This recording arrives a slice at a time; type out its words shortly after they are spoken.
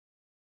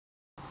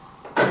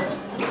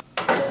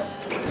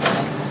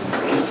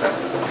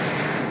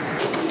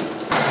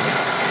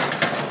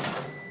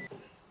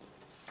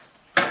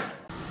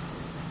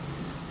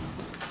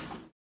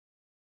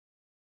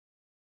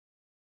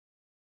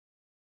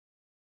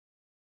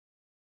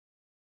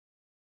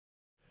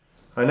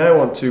I now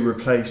want to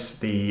replace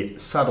the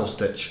saddle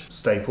stitch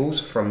staples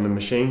from the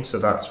machine, so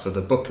that's for the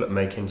booklet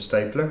making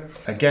stapler.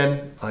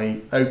 Again,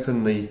 I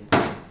open the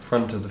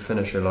front of the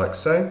finisher like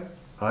so.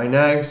 I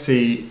now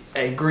see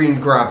a green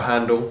grab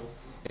handle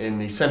in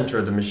the centre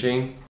of the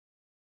machine,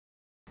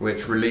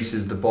 which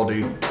releases the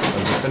body of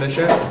the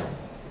finisher.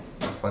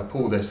 If I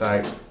pull this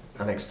out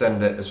and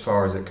extend it as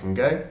far as it can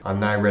go, I'm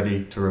now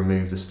ready to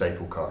remove the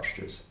staple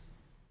cartridges.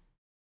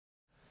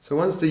 So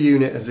once the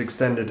unit is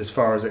extended as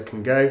far as it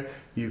can go,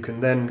 you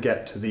can then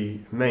get to the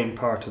main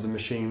part of the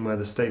machine where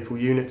the staple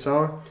units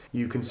are.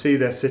 You can see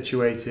they're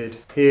situated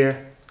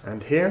here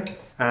and here,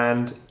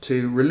 and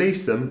to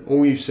release them,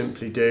 all you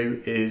simply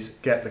do is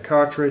get the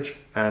cartridge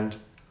and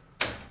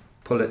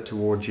pull it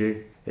towards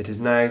you. It is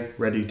now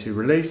ready to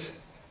release,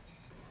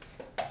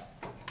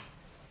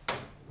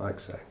 like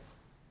so.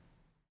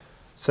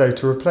 So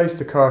to replace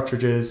the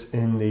cartridges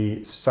in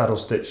the saddle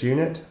stitch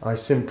unit, I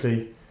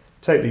simply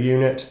take the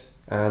unit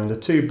and the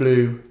two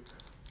blue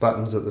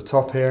buttons at the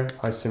top here,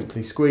 I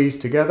simply squeeze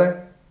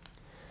together.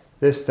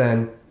 This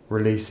then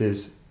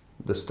releases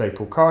the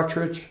staple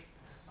cartridge.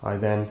 I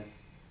then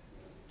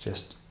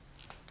just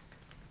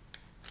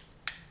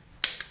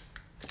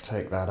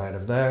take that out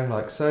of there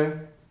like so.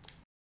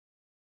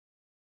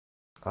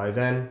 I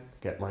then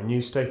get my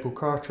new staple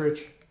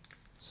cartridge,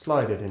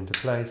 slide it into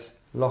place,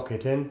 lock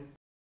it in.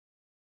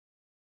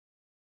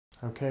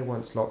 Okay,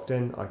 once locked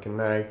in, I can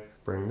now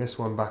bring this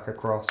one back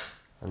across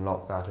and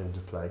lock that into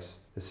place.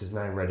 This is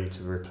now ready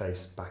to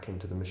replace back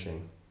into the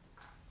machine.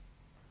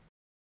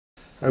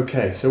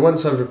 Okay, so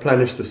once I've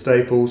replenished the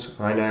staples,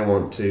 I now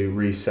want to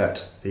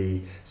reset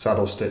the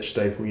saddle stitch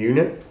staple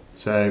unit.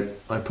 So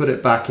I put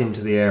it back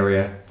into the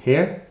area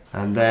here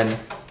and then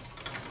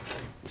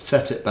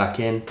set it back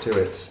into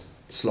its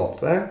slot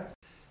there.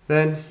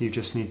 Then you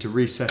just need to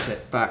reset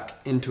it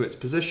back into its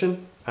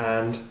position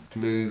and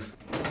move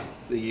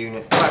the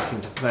unit back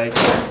into place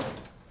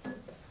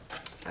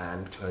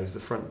and close the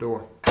front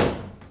door.